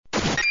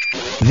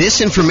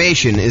This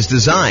information is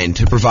designed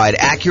to provide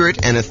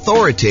accurate and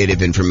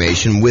authoritative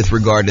information with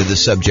regard to the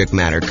subject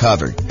matter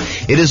covered.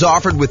 It is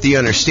offered with the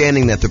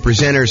understanding that the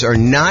presenters are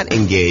not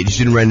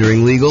engaged in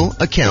rendering legal,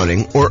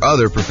 accounting, or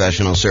other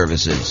professional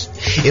services.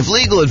 If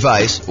legal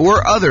advice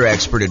or other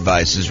expert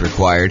advice is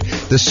required,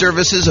 the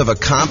services of a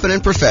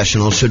competent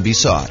professional should be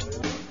sought.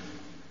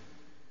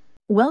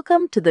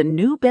 Welcome to the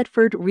New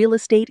Bedford Real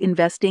Estate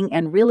Investing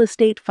and Real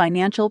Estate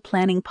Financial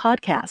Planning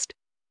Podcast.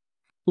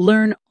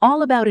 Learn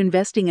all about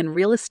investing in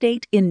real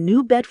estate in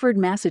New Bedford,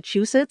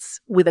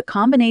 Massachusetts, with a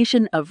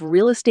combination of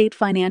real estate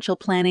financial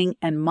planning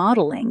and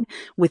modeling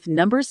with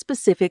numbers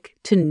specific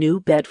to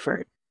New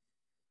Bedford.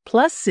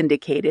 Plus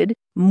syndicated,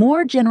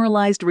 more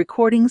generalized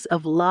recordings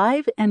of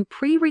live and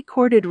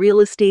pre-recorded real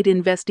estate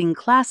investing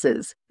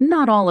classes,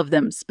 not all of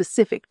them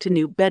specific to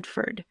New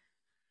Bedford.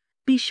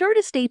 Be sure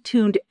to stay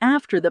tuned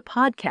after the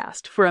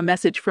podcast for a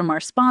message from our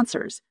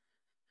sponsors.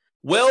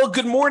 Well,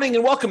 good morning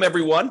and welcome,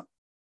 everyone.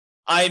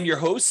 I am your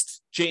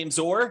host, James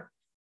Orr,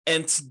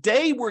 and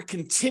today we're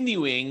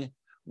continuing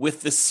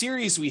with the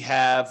series we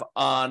have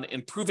on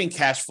improving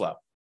cash flow.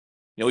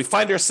 We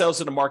find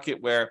ourselves in a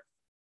market where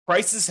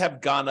prices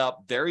have gone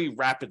up very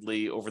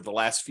rapidly over the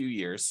last few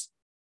years,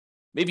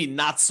 maybe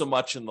not so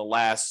much in the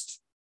last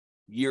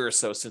year or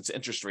so since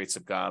interest rates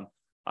have gone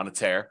on a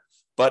tear,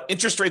 but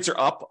interest rates are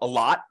up a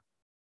lot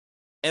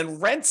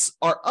and rents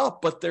are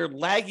up, but they're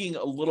lagging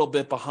a little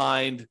bit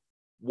behind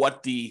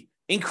what the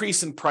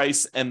increase in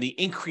price and the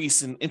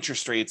increase in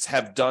interest rates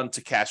have done to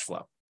cash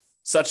flow,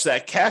 such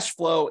that cash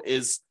flow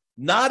is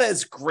not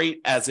as great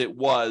as it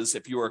was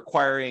if you were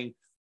acquiring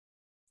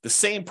the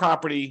same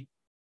property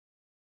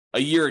a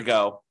year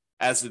ago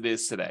as it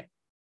is today.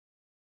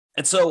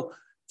 And so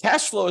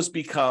cash flow has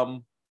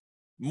become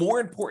more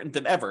important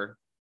than ever,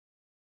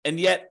 and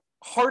yet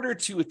harder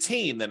to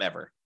attain than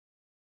ever.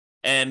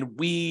 And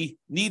we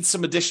need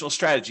some additional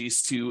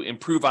strategies to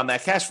improve on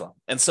that cash flow.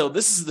 And so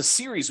this is the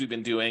series we've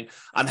been doing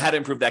on how to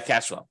improve that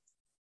cash flow.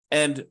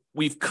 And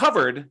we've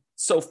covered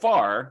so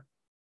far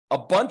a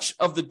bunch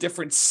of the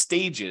different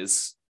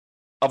stages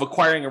of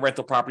acquiring a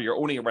rental property or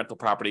owning a rental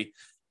property.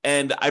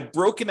 And I've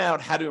broken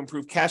out how to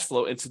improve cash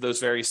flow into those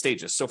various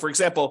stages. So for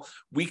example,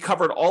 we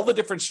covered all the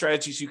different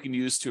strategies you can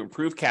use to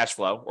improve cash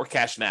flow or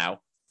cash now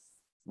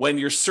when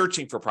you're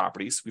searching for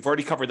properties. We've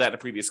already covered that in a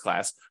previous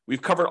class.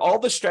 We've covered all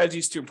the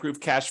strategies to improve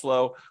cash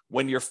flow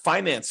when you're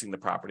financing the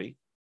property.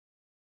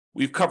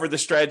 We've covered the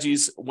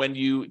strategies when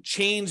you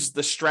change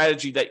the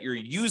strategy that you're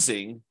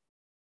using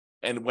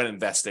and when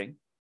investing,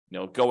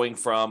 going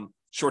from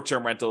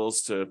short-term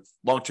rentals to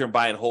long-term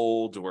buy and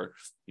hold, or,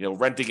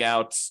 renting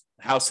out,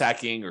 house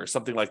hacking, or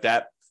something like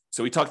that.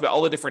 So we talked about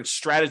all the different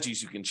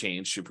strategies you can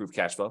change to improve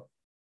cash flow.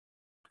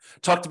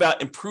 Talked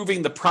about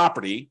improving the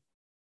property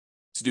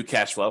to do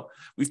cash flow.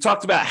 We've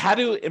talked about how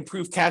to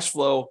improve cash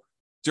flow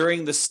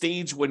during the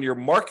stage when you're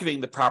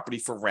marketing the property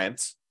for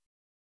rent.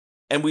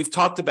 And we've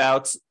talked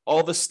about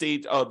all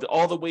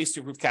the ways to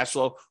improve cash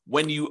flow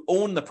when you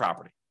own the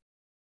property.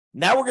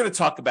 Now we're going to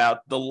talk about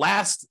the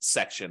last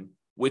section,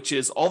 which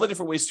is all the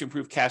different ways to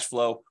improve cash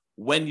flow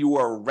when you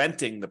are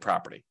renting the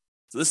property.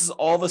 So this is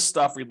all the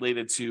stuff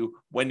related to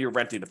when you're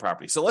renting the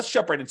property. So let's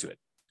jump right into it.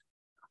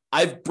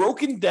 I've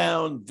broken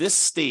down this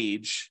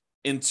stage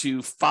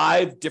into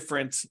 5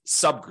 different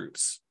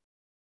subgroups.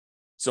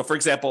 So for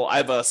example, I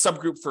have a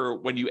subgroup for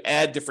when you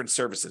add different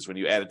services, when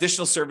you add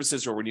additional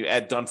services, or when you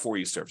add done for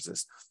you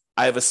services.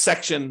 I have a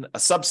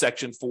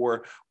subsection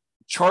for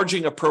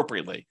charging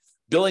appropriately,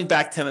 billing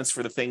back tenants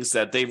for the things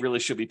that they really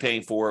should be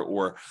paying for,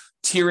 or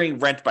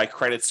tiering rent by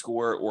credit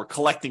score, or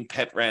collecting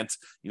pet rent,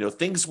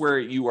 things where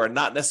you are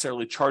not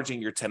necessarily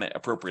charging your tenant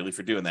appropriately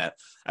for doing that.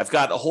 I've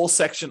got a whole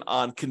section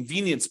on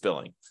convenience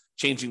billing,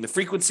 changing the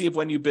frequency of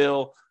when you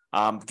bill,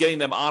 getting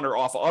them on or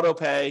off auto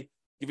pay,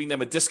 giving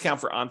them a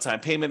discount for on-time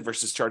payment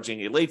versus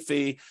charging a late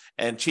fee,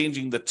 and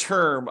changing the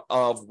term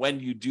of when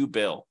you do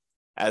bill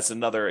as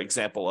another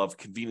example of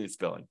convenience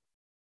billing.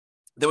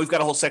 Then we've got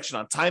a whole section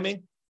on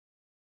timing,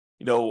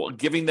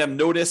 giving them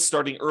notice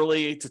starting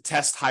early to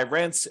test high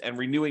rents and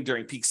renewing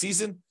during peak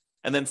season.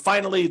 And then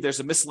finally, there's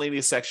a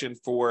miscellaneous section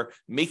for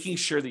making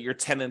sure that your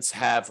tenants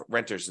have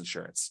renter's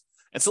insurance.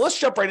 And so let's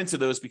jump right into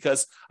those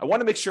because I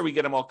want to make sure we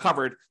get them all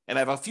covered, and I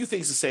have a few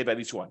things to say about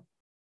each one.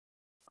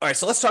 All right,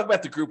 so let's talk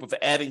about the group of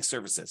adding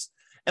services.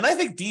 And I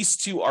think these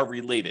two are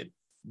related.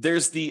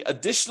 There's the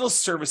additional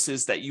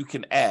services that you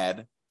can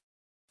add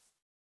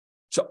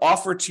to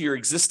offer to your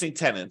existing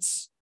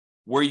tenants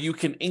where you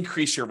can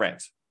increase your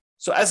rent.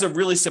 So as a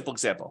really simple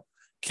example,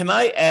 can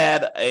I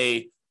add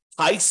a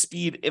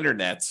high-speed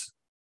internet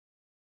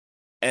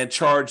and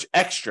charge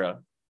extra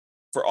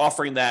for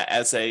offering that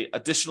as an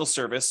additional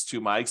service to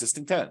my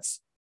existing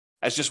tenants?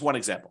 As just one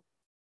example.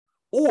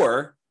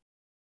 Or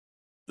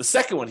the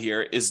second one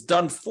here is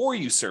done for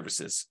you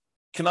services.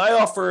 Can I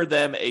offer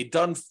them a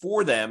done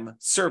for them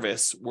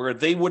service where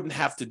they wouldn't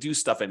have to do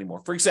stuff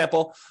anymore? For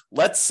example,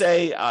 let's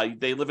say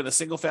they live in a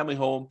single family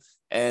home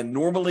and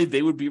normally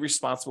they would be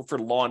responsible for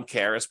lawn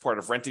care as part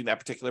of renting that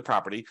particular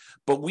property,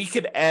 but we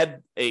could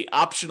add a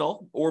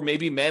optional or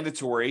maybe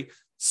mandatory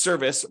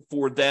service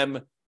for them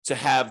to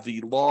have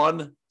the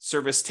lawn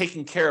service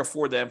taken care of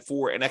for them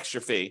for an extra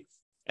fee.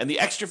 And the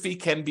extra fee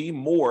can be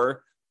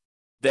more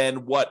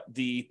than what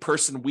the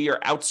person we are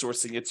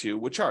outsourcing it to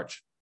would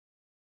charge.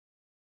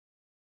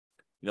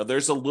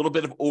 There's a little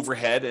bit of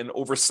overhead and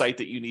oversight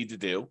that you need to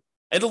do,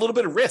 and a little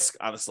bit of risk,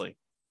 honestly,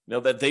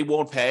 that they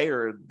won't pay,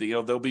 or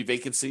there'll be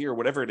vacancy or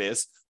whatever it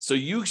is. So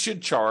you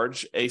should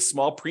charge a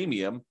small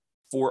premium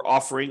for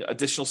offering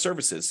additional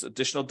services,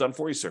 additional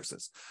done-for-you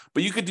services.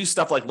 But you could do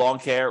stuff like lawn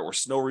care or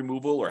snow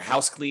removal or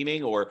house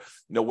cleaning or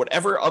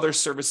whatever other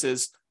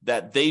services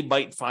that they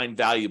might find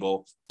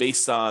valuable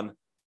based on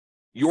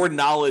your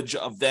knowledge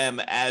of them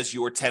as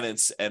your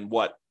tenants and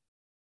what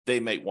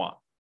they might want.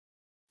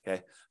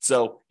 Okay,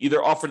 so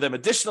either offer them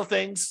additional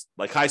things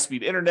like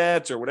high-speed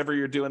internet or whatever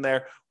you're doing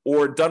there,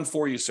 or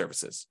done-for-you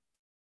services.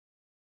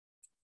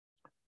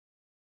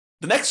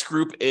 The next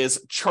group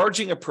is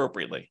charging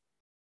appropriately.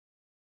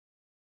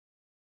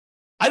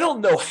 I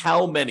don't know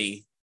how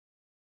many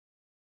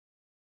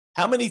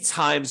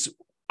times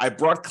I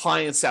brought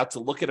clients out to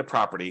look at a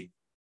property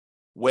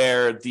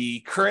where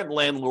the current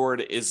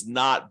landlord is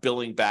not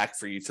billing back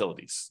for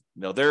utilities.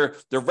 They're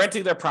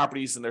renting their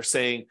properties and they're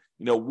saying,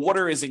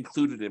 water is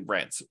included in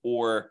rent,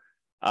 or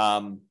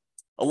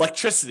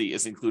electricity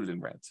is included in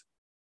rent,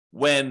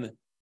 when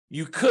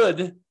you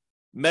could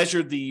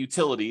measure the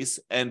utilities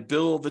and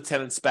bill the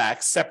tenants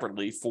back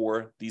separately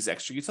for these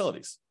extra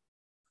utilities.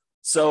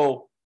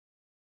 So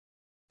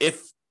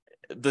if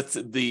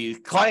the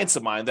clients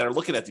of mine that are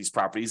looking at these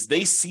properties,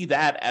 they see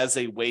that as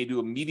a way to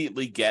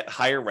immediately get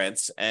higher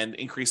rents and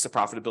increase the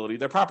profitability of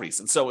their properties.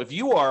 And so if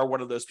you are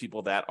one of those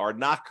people that are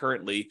not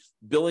currently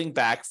billing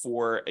back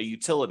for a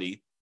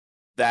utility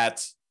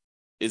that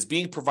is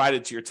being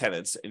provided to your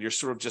tenants, and you're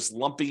sort of just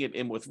lumping it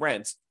in with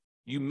rent,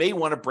 you may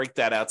want to break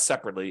that out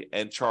separately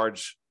and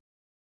charge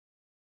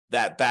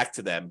that back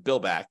to them, bill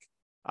back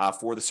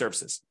for the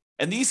services.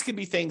 And these can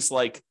be things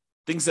like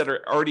things that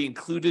are already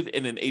included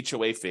in an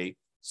HOA fee.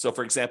 So,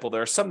 for example,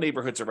 there are some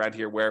neighborhoods around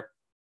here where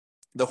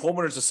the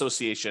homeowners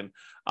association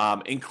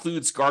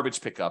includes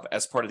garbage pickup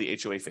as part of the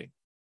HOA fee.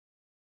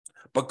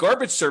 But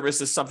garbage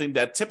service is something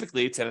that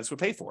typically tenants would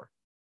pay for.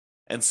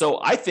 And so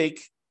I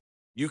think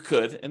you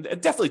could, and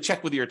definitely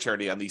check with your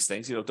attorney on these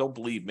things, don't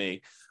believe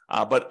me,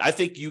 but I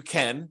think you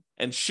can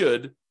and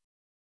should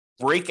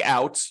break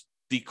out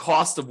the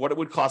cost of what it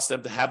would cost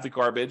them to have the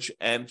garbage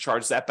and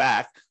charge that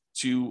back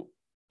to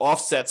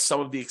offset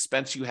some of the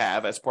expense you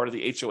have as part of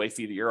the HOA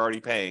fee that you're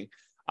already paying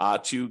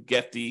to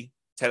get the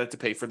tenant to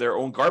pay for their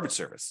own garbage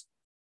service.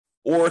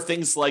 Or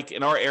things like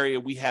in our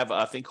area, we have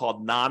a thing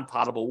called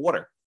non-potable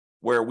water,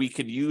 where we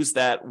can use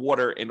that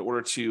water in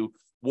order to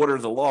water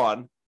the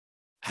lawn.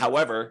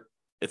 However,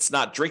 it's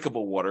not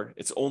drinkable water.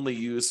 It's only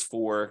used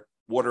for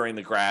watering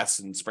the grass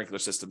and sprinkler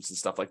systems and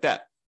stuff like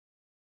that.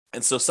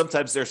 And so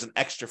sometimes there's an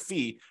extra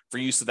fee for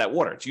use of that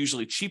water. It's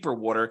usually cheaper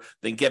water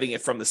than getting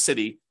it from the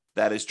city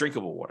that is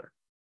drinkable water.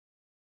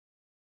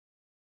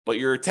 But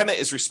your tenant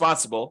is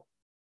responsible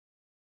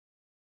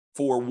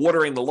for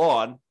watering the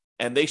lawn,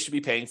 and they should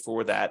be paying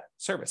for that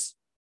service.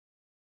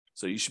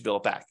 So you should bill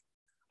it back.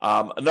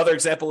 Another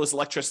example is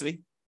electricity.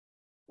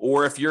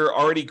 Or if you're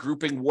already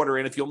grouping water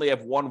in, if you only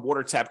have one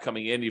water tap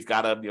coming in, you've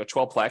got a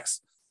 12-plex.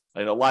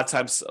 A lot of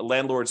times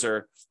landlords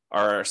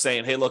are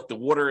saying, hey, look, the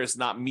water is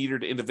not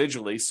metered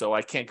individually, so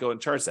I can't go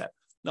and charge that.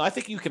 No, I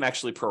think you can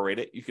actually prorate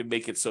it. You can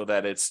make it so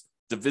that it's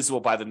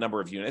divisible by the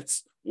number of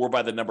units or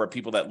by the number of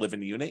people that live in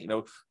the unit.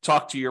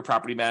 Talk to your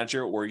property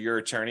manager or your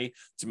attorney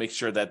to make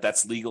sure that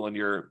that's legal in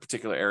your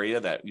particular area,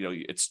 that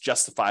it's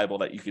justifiable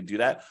that you can do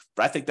that.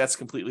 But I think that's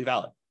completely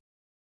valid.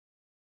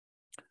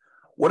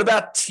 What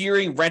about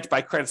tiering rent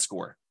by credit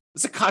score?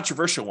 It's a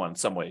controversial one in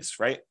some ways,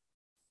 right?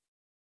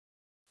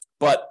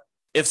 But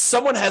if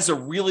someone has a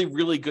really,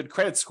 really good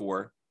credit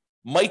score,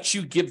 might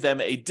you give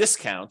them a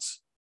discount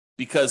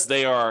because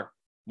they are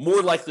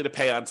more likely to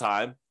pay on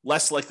time,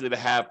 less likely to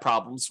have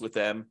problems with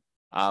them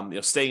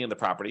staying in the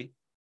property?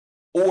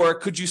 Or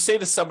could you say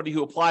to somebody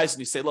who applies and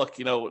you say, look,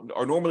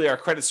 or normally our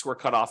credit score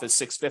cutoff is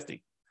 650.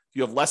 If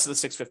you have less than a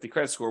 650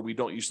 credit score, we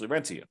don't usually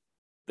rent to you.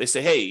 They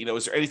say, hey,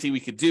 is there anything we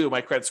could do?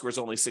 My credit score is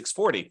only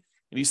 640.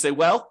 And you say,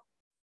 well,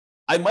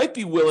 I might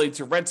be willing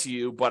to rent to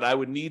you, but I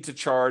would need to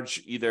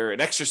charge either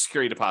an extra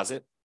security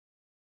deposit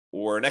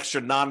or an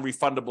extra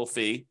non-refundable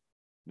fee,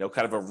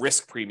 kind of a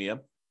risk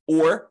premium,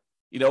 or,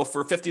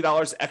 for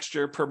 $50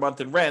 extra per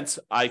month in rent,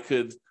 I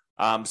could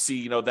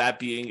see, that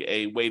being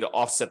a way to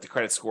offset the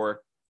credit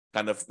score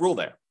kind of rule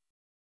there.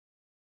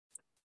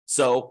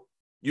 So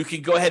you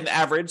can go ahead and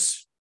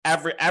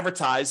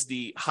advertise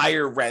the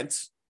higher rent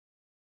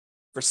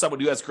for someone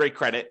who has great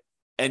credit,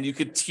 and you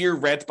could tier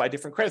rent by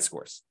different credit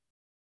scores.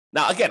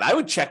 Now, again, I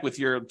would check with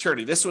your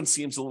attorney. This one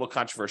seems a little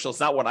controversial. It's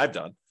not one I've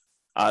done.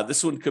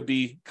 This one could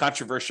be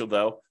controversial,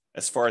 though,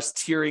 as far as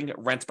tiering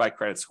rent by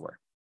credit score.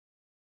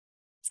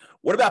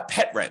 What about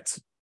pet rent?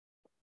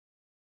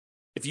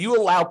 If you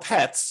allow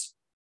pets,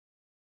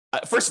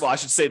 first of all, I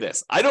should say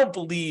this. I don't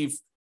believe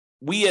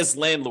we as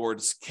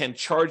landlords can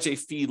charge a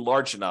fee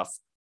large enough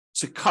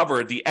to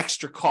cover the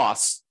extra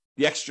costs,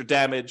 the extra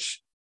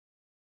damage,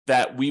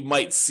 that we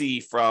might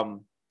see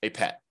from a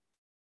pet.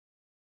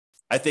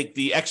 I think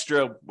the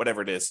extra,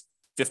 whatever it is,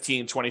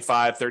 $15,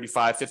 $25, $35,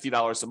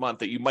 $50 a month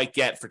that you might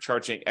get for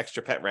charging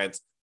extra pet rent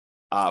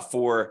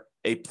for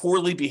a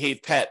poorly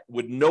behaved pet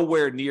would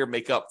nowhere near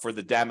make up for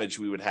the damage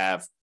we would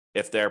have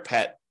if their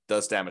pet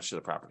does damage to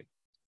the property.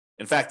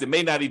 In fact, it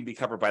may not even be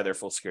covered by their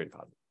full security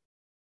deposit.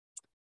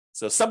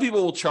 So some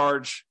people will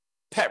charge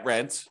pet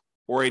rent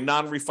or a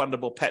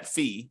non-refundable pet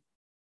fee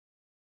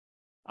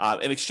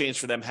in exchange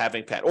for them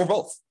having pet, or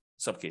both, in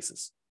some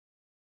cases.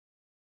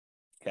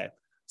 Okay,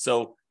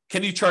 so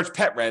can you charge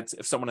pet rent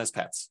if someone has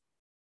pets?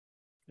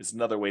 Is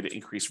another way to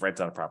increase rent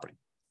on a property.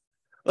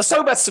 Let's talk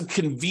about some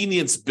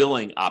convenience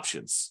billing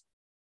options.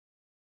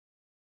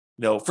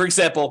 For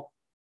example,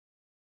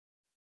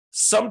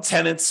 some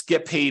tenants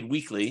get paid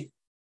weekly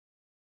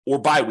or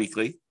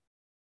biweekly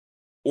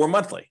or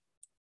monthly.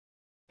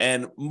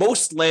 And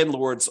most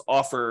landlords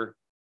offer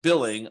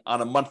billing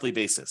on a monthly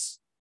basis.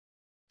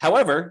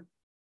 However,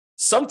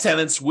 some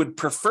tenants would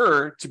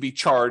prefer to be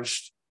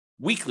charged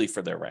weekly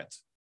for their rent.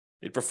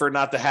 They'd prefer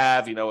not to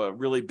have, a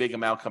really big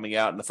amount coming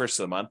out in the first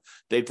of the month.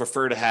 They'd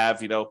prefer to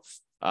have,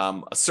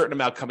 a certain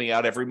amount coming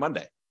out every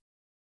Monday.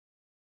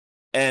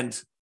 And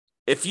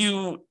if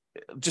you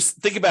just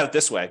think about it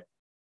this way,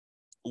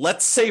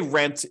 let's say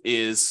rent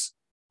is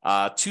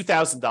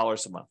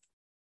 $2,000 a month.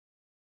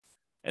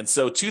 And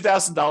so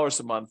 $2,000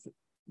 a month,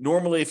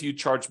 normally if you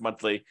charge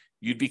monthly,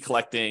 you'd be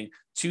collecting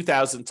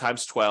 $2,000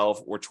 times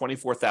 12 or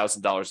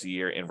 $24,000 a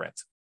year in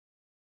rent.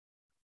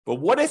 But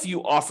what if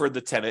you offered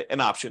the tenant an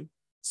option?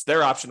 It's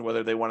their option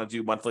whether they want to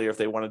do monthly or if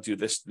they want to do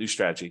this new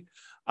strategy.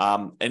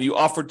 And you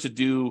offered to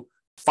do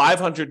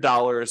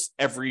 $500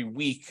 every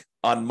week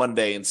on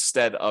Monday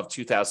instead of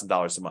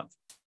 $2,000 a month.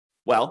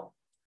 Well,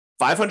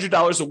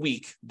 $500 a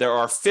week, there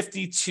are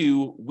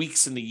 52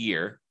 weeks in the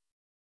year.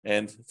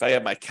 And if I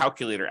have my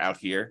calculator out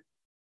here,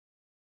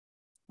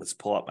 let's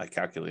pull up my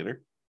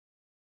calculator.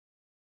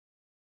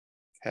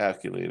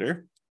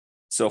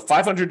 So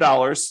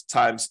 $500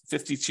 times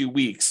 52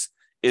 weeks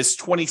is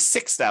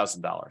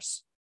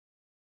 $26,000.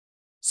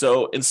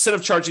 So instead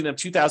of charging them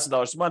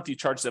 $2,000 a month, you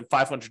charge them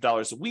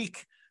 $500 a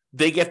week.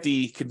 They get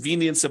the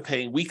convenience of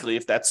paying weekly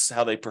if that's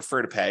how they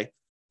prefer to pay.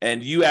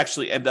 And you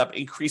actually end up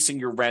increasing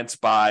your rent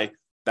by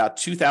about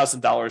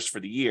 $2,000 for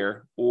the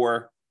year,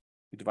 or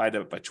we divide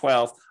it by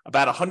 12,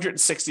 about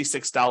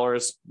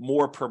 $166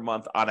 more per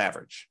month on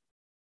average.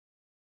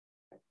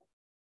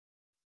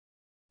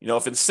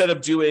 If instead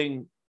of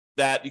doing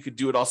that, you could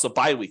do it also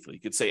biweekly. You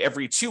could say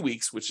every 2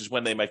 weeks, which is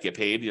when they might get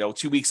paid,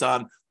 2 weeks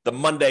on the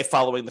Monday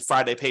following the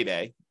Friday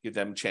payday, give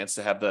them a chance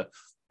to have the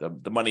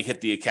money hit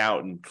the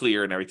account and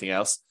clear and everything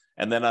else.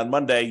 And then on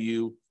Monday,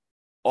 you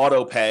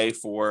auto pay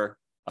for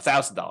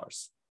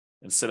 $1,000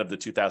 instead of the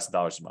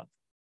 $2,000 a month.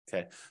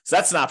 Okay, so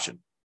that's an option.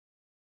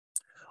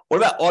 What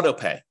about auto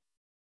pay?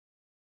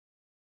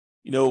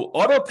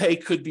 Auto pay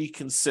could be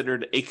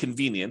considered a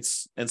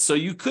convenience. And so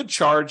you could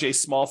charge a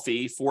small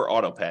fee for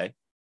auto pay.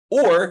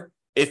 Or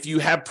if you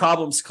have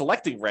problems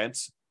collecting rent,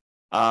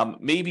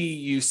 maybe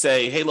you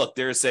say, hey, look,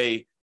 there's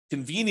a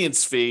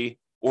convenience fee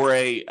or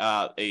a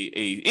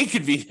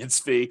inconvenience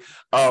fee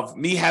of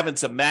me having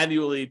to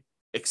manually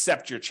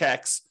accept your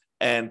checks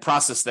and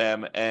process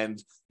them.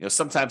 And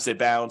sometimes they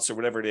bounce or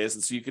whatever it is.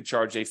 And so you could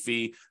charge a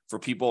fee for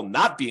people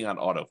not being on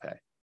auto pay.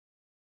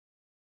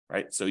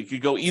 Right. So you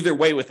could go either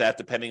way with that,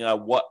 depending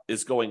on what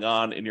is going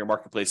on in your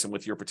marketplace and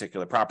with your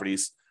particular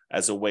properties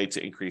as a way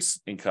to increase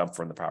income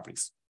from the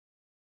properties.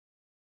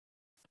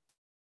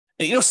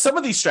 And, some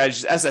of these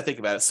strategies, as I think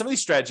about it, some of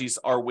these strategies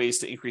are ways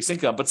to increase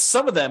income, but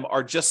some of them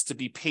are just to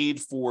be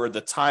paid for the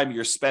time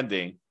you're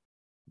spending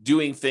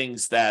doing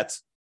things that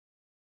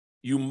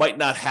you might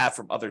not have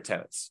from other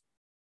tenants.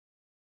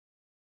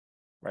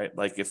 Right?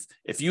 Like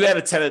if you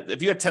had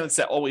tenants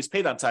that always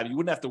paid on time, you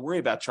wouldn't have to worry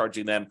about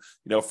charging them,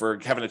 for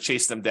having to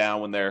chase them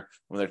down when their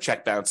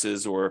check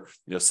bounces or,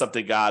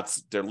 something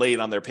they're late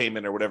on their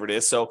payment or whatever it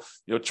is. So,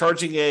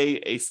 charging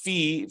a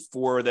fee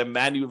for them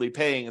manually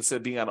paying instead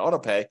of being on auto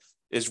pay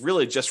is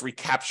really just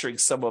recapturing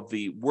some of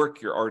the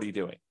work you're already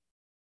doing.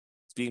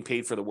 It's being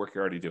paid for the work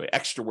you're already doing,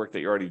 extra work that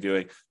you're already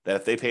doing that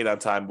if they paid on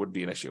time wouldn't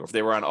be an issue. Or if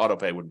they were on auto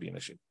pay, wouldn't be an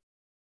issue.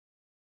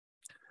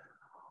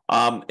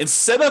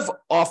 Instead of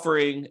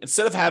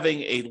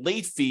having a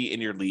late fee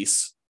in your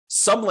lease,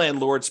 some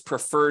landlords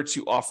prefer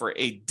to offer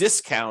a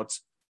discount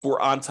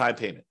for on-time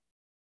payment.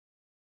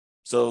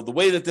 So the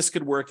way that this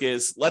could work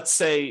is, let's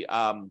say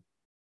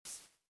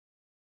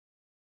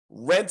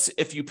rent,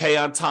 if you pay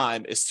on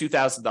time, is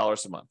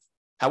 $2,000 a month.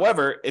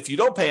 However, if you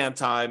don't pay on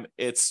time,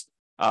 it's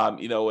a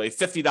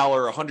 $50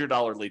 or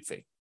 $100 late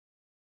fee.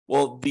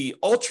 Well, the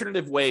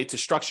alternative way to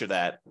structure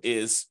that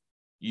is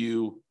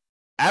you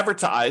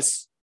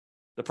advertise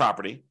the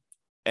property,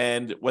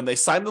 and when they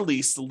sign the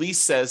lease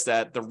says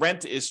that the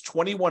rent is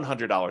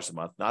 $2,100 a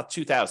month, not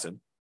 $2,000,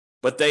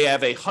 but they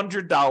have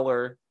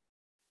 $100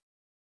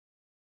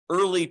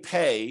 early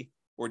pay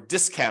or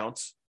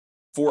discount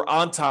for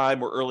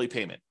on-time or early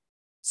payment.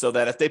 So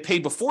that if they pay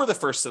before the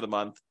first of the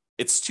month,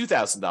 it's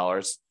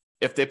 $2,000.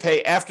 If they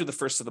pay after the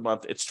first of the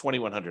month, it's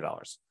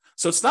 $2,100.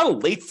 So it's not a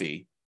late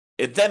fee.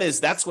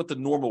 That's what the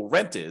normal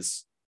rent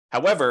is.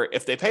 However,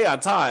 if they pay on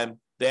time,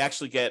 they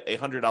actually get a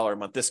 $100 a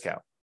month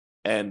discount.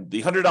 And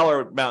the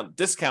 $100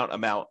 discount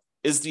amount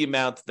is the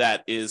amount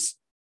that is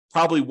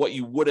probably what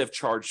you would have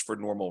charged for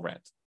normal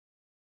rent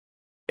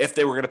if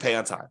they were going to pay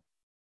on time.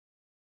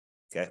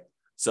 Okay.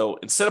 So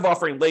instead of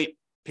offering late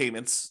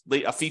payments,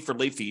 a fee for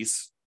late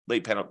fees,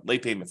 late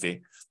payment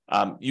fee,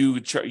 you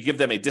give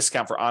them a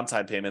discount for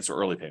on-time payments or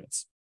early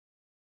payments.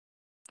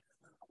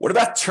 What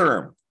about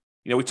term?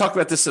 We talked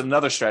about this in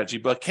another strategy,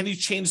 but can you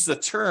change the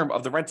term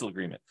of the rental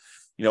agreement?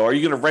 Are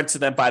you going to rent to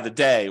them by the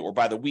day or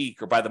by the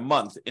week or by the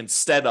month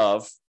instead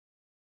of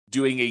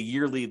doing a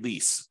yearly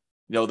lease?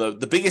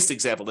 The biggest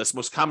example, this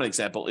most common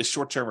example, is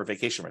short-term or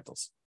vacation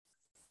rentals.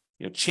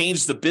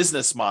 Change the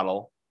business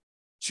model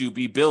to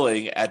be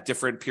billing at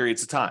different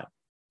periods of time.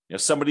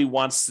 Somebody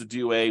wants to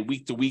do a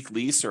week-to-week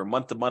lease or a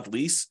month-to-month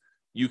lease,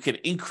 you can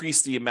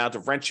increase the amount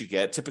of rent you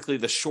get. Typically,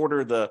 the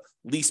shorter the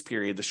lease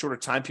period, the shorter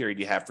time period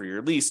you have for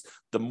your lease,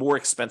 the more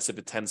expensive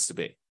it tends to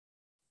be.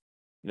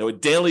 A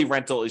daily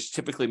rental is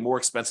typically more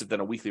expensive than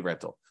a weekly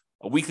rental.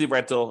 A weekly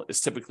rental is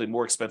typically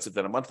more expensive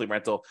than a monthly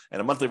rental, and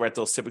a monthly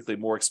rental is typically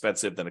more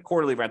expensive than a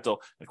quarterly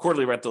rental, and a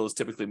quarterly rental is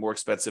typically more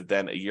expensive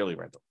than a yearly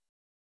rental.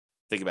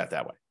 Think about it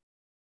that way.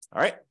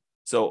 All right?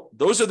 So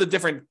those are the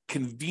different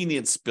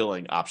convenience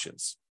billing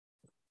options.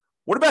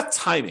 What about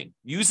timing?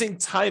 Using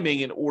timing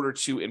in order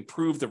to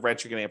improve the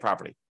rent you're getting a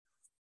property.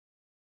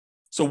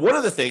 So one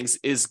of the things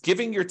is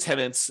giving your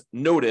tenants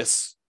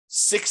notice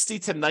 60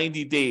 to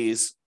 90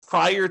 days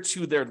prior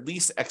to their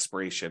lease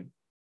expiration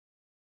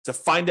to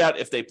find out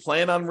if they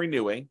plan on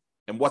renewing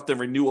and what the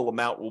renewal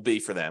amount will be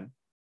for them.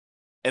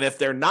 And if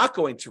they're not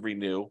going to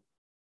renew,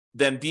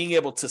 then being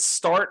able to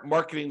start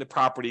marketing the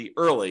property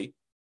early,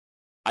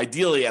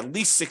 ideally at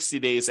least 60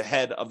 days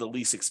ahead of the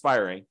lease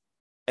expiring,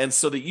 and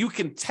so that you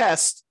can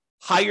test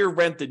higher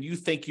rent than you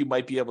think you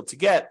might be able to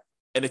get.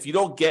 And if you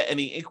don't get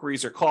any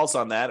inquiries or calls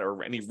on that,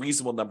 or any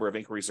reasonable number of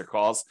inquiries or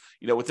calls,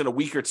 within a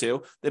week or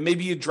two, then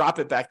maybe you drop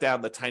it back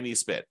down the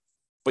tiniest bit.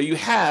 But you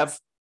have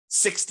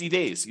 60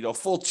 days,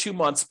 full 2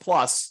 months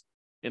plus,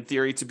 in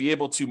theory, to be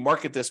able to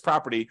market this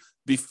property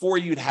before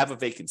you'd have a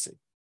vacancy.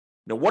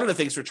 Now, one of the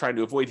things we're trying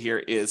to avoid here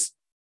is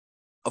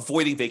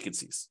avoiding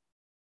vacancies.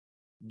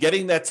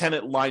 Getting that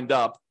tenant lined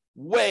up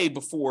way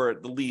before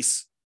the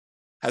lease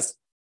has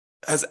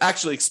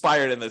actually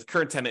expired and the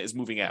current tenant is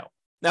moving out.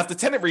 Now, if the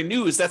tenant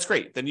renews, that's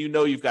great. Then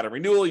you've got a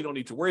renewal. You don't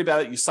need to worry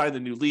about it. You sign the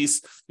new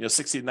lease,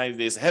 60 to 90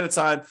 days ahead of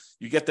time.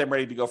 You get them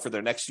ready to go for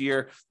their next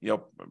year.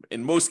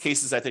 In most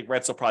cases, I think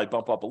rents will probably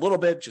bump up a little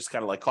bit, just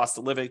kind of like cost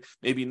of living.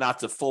 Maybe not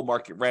to full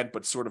market rent,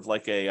 but sort of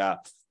like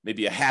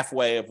maybe a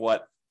halfway of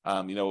what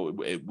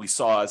we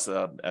saw as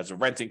a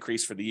rent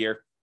increase for the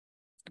year.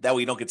 That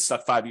way you don't get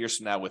stuck 5 years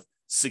from now with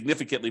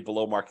significantly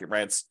below market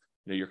rents.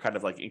 You're kind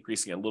of like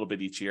increasing a little bit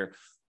each year.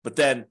 But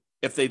then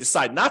if they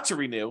decide not to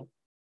renew,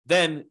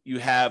 then you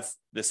have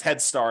this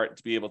head start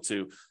to be able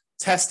to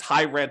test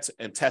high rent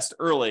and test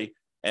early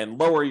and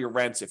lower your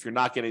rents if you're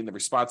not getting the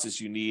responses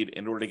you need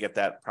in order to get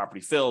that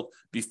property filled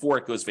before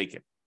it goes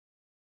vacant.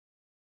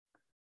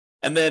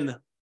 And then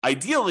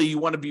ideally, you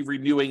want to be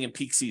renewing in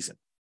peak season.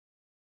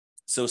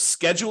 So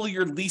schedule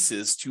your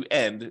leases to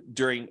end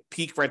during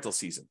peak rental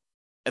season.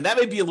 And that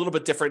may be a little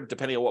bit different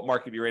depending on what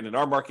market you're in. In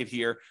our market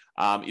here,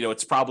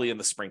 it's probably in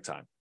the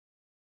springtime,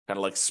 kind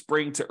of like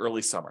spring to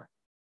early summer,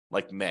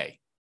 like May.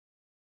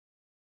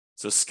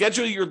 So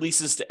schedule your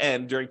leases to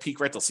end during peak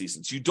rental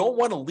seasons. You don't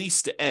want a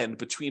lease to end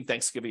between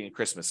Thanksgiving and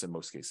Christmas in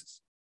most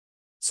cases.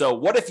 So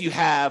what if you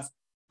have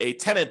a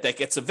tenant that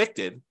gets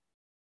evicted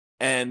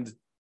and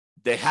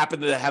they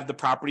happen to have the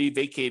property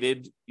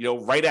vacated,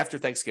 right after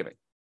Thanksgiving?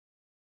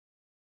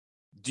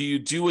 Do you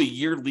do a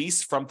year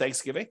lease from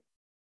Thanksgiving?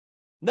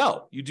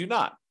 No, you do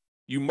not.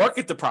 You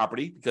market the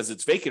property because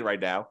it's vacant right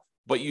now,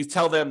 but you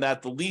tell them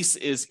that the lease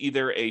is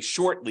either a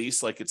short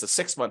lease, like it's a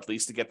 6-month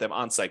lease to get them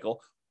on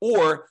cycle,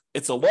 or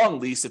it's a long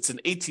lease, it's an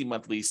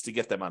 18-month lease to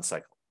get them on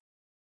cycle.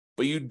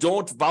 But you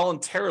don't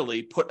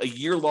voluntarily put a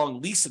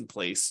year-long lease in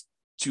place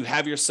to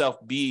have yourself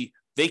be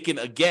vacant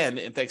again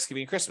in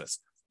Thanksgiving and Christmas.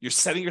 You're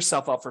setting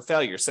yourself up for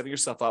failure, setting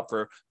yourself up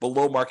for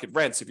below market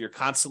rents if you're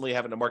constantly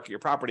having to market your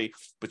property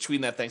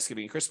between that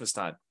Thanksgiving and Christmas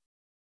time.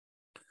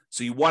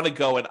 So you want to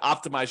go and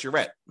optimize your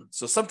rent.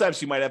 So sometimes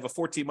you might have a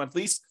 14-month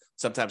lease.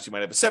 Sometimes you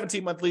might have a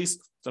 17-month lease.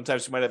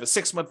 Sometimes you might have a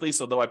 6-month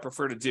lease, although I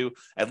prefer to do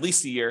at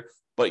least a year.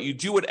 But you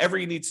do whatever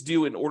you need to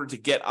do in order to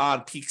get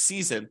on peak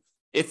season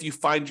if you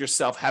find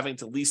yourself having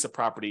to lease a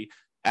property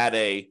at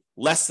a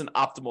less than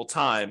optimal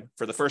time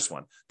for the first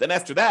one. Then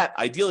after that,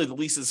 ideally the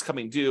lease is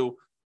coming due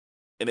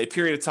in a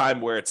period of time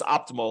where it's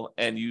optimal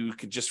and you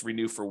can just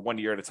renew for 1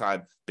 year at a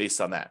time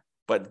based on that.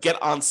 But get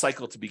on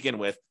cycle to begin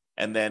with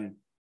and then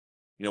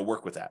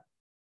work with that.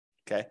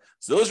 Okay.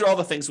 So those are all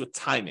the things with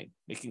timing,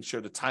 making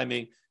sure the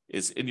timing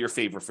is in your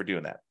favor for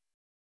doing that.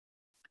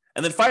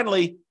 And then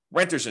finally,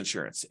 renter's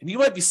insurance. And you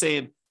might be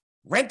saying,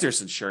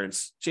 renter's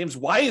insurance? James,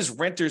 why is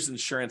renter's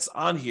insurance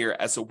on here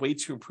as a way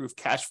to improve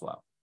cash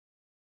flow?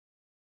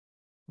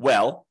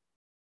 Well,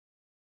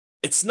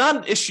 It's not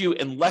an issue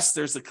unless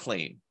there's a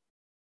claim,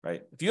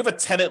 right? If you have a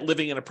tenant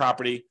living in a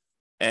property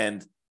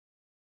and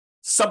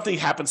something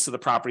happens to the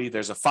property,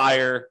 there's a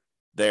fire,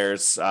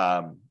 there's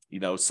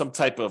some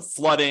type of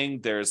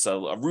flooding, there's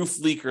a roof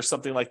leak or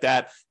something like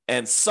that,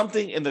 and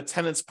something in the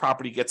tenant's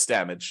property gets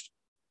damaged,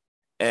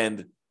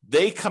 and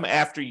they come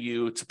after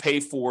you to pay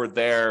for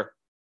their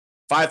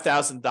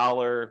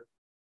 $5,000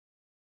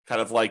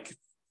 kind of like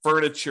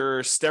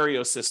furniture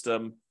stereo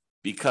system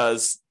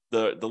because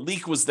the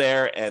leak was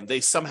there and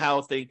they somehow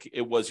think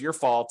it was your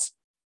fault.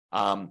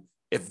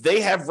 If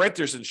they have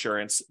renter's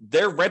insurance,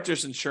 their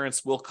renter's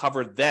insurance will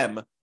cover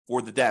them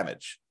for the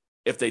damage.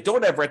 If they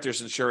don't have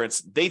renter's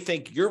insurance, they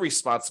think you're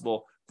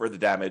responsible for the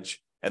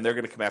damage and they're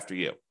going to come after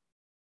you.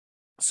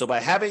 So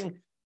by having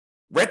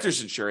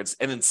renter's insurance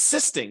and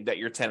insisting that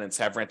your tenants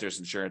have renter's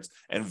insurance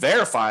and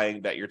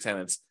verifying that your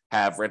tenants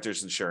have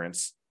renter's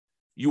insurance,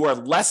 you are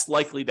less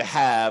likely to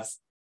have,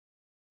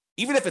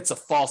 even if it's a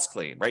false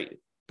claim, right?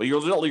 But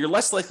you're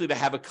less likely to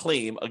have a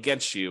claim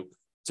against you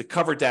to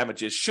cover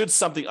damages should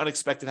something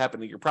unexpected happen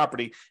to your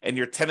property and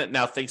your tenant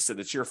now thinks that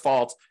it's your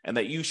fault and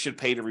that you should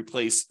pay to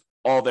replace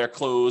all their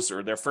clothes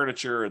or their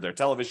furniture or their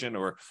television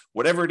or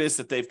whatever it is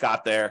that they've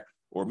got there.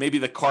 Or maybe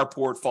the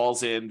carport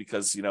falls in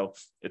because,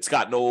 it's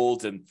gotten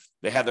old and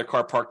they had their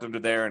car parked under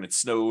there and it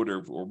snowed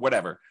or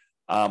whatever.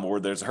 Or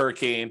there's a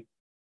hurricane.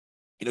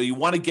 You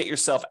want to get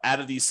yourself out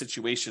of these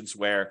situations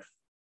where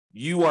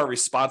you are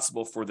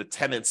responsible for the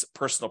tenant's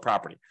personal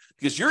property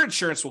because your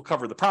insurance will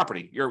cover the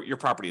property, your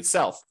property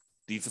itself,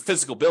 the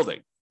physical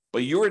building.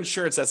 But your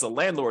insurance as a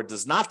landlord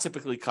does not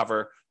typically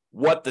cover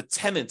what the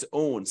tenant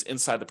owns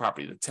inside the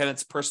property, the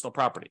tenant's personal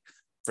property.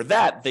 For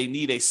that, they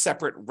need a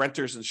separate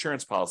renter's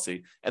insurance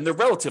policy, and they're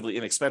relatively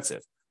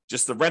inexpensive.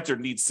 Just the renter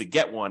needs to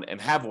get one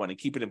and have one and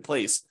keep it in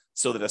place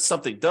so that if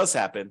something does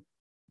happen,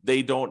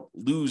 they don't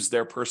lose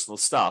their personal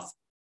stuff.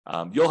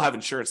 You'll have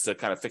insurance to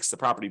kind of fix the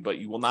property, but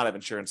you will not have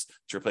insurance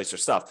to replace your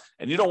stuff.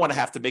 And you don't want to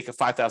have to make a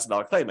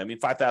 $5,000 claim. I mean,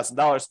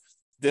 $5,000,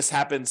 this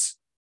happens,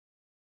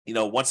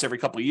 once every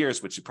couple of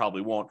years, which you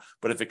probably won't.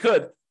 But if it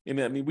could,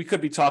 we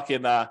could be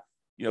talking,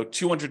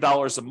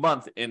 $200 a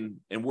month in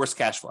worst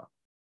cash flow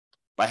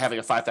by having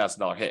a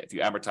 $5,000 hit if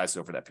you amortize it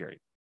over that period.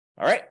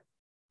 All right.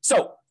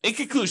 So in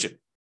conclusion,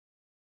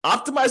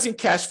 optimizing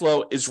cash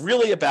flow is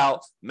really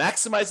about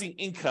maximizing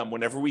income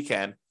whenever we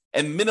can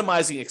and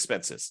minimizing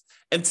expenses.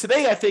 And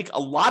today, I think a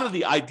lot of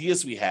the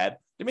ideas we had,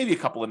 there may be a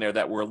couple in there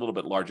that were a little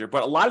bit larger,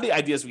 but a lot of the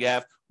ideas we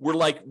have were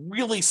like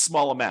really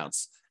small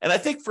amounts. And I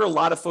think for a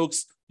lot of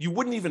folks, you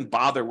wouldn't even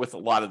bother with a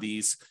lot of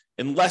these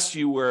unless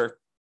you were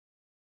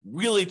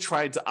really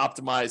trying to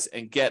optimize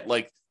and get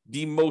like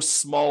the most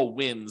small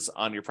wins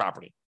on your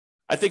property.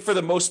 I think for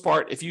the most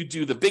part, if you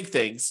do the big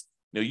things,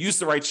 use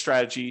the right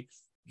strategy,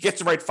 get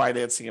the right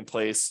financing in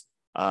place,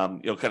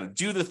 kind of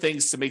do the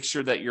things to make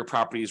sure that your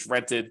property is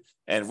rented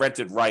and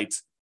rented right.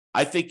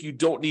 I think you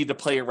don't need to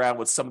play around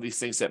with some of these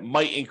things that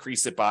might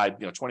increase it by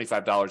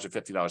 $25 or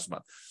 $50 a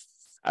month.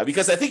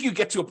 Because I think you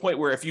get to a point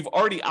where if you've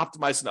already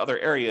optimized in other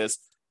areas,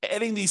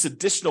 adding these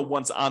additional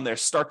ones on there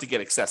start to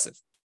get excessive.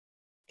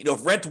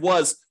 If rent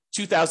was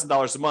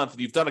 $2,000 a month,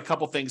 and you've done a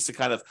couple things to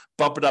kind of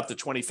bump it up to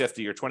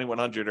 $2,050 or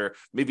 $2,100 or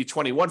maybe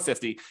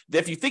 $2,150,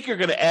 if you think you're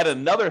going to add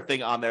another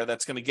thing on there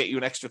that's going to get you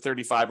an extra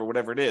 $35 or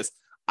whatever it is,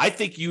 I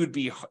think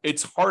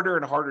it's harder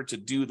and harder to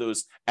do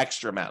those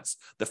extra amounts.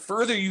 The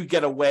further you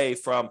get away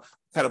from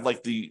kind of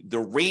like the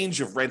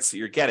range of rents that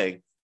you're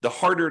getting, the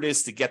harder it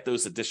is to get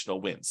those additional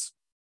wins,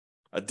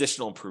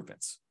 additional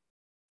improvements.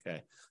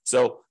 Okay.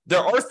 So there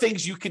are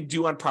things you can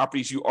do on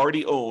properties you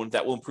already own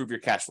that will improve your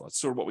cash flow. It's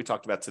sort of what we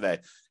talked about today.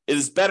 It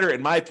is better,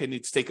 in my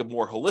opinion, to take a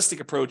more holistic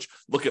approach,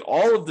 look at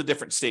all of the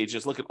different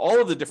stages, look at all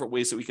of the different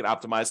ways that we can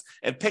optimize,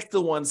 and pick the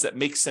ones that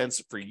make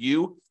sense for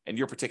you and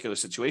your particular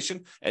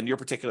situation and your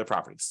particular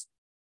properties.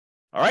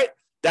 All right.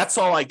 That's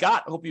all I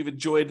got. I hope you've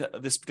enjoyed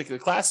this particular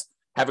class.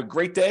 Have a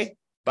great day.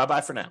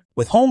 Bye-bye for now.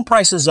 With home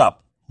prices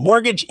up,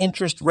 mortgage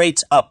interest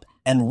rates up,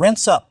 and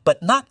rents up,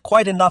 but not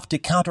quite enough to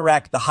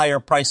counteract the higher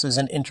prices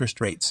and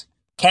interest rates,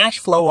 cash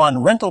flow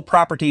on rental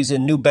properties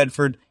in New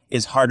Bedford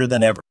is harder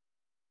than ever.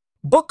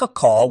 Book a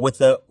call with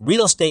the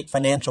Real Estate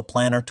Financial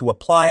Planner to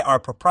apply our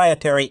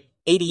proprietary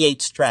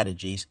 88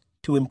 strategies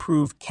to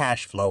improve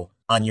cash flow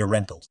on your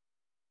rentals.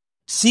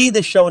 See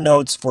the show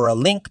notes for a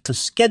link to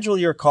schedule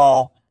your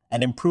call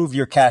and improve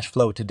your cash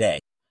flow today.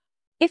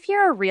 If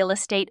you're a real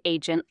estate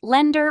agent,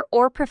 lender,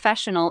 or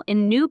professional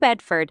in New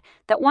Bedford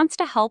that wants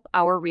to help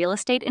our real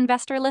estate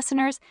investor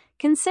listeners,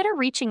 consider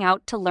reaching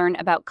out to learn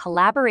about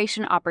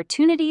collaboration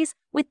opportunities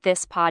with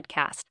this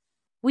podcast.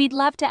 We'd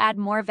love to add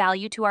more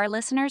value to our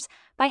listeners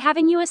by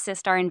having you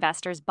assist our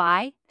investors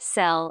buy,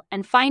 sell,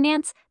 and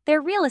finance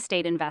their real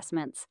estate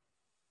investments.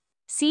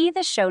 See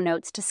the show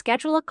notes to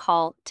schedule a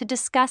call to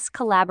discuss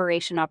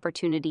collaboration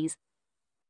opportunities.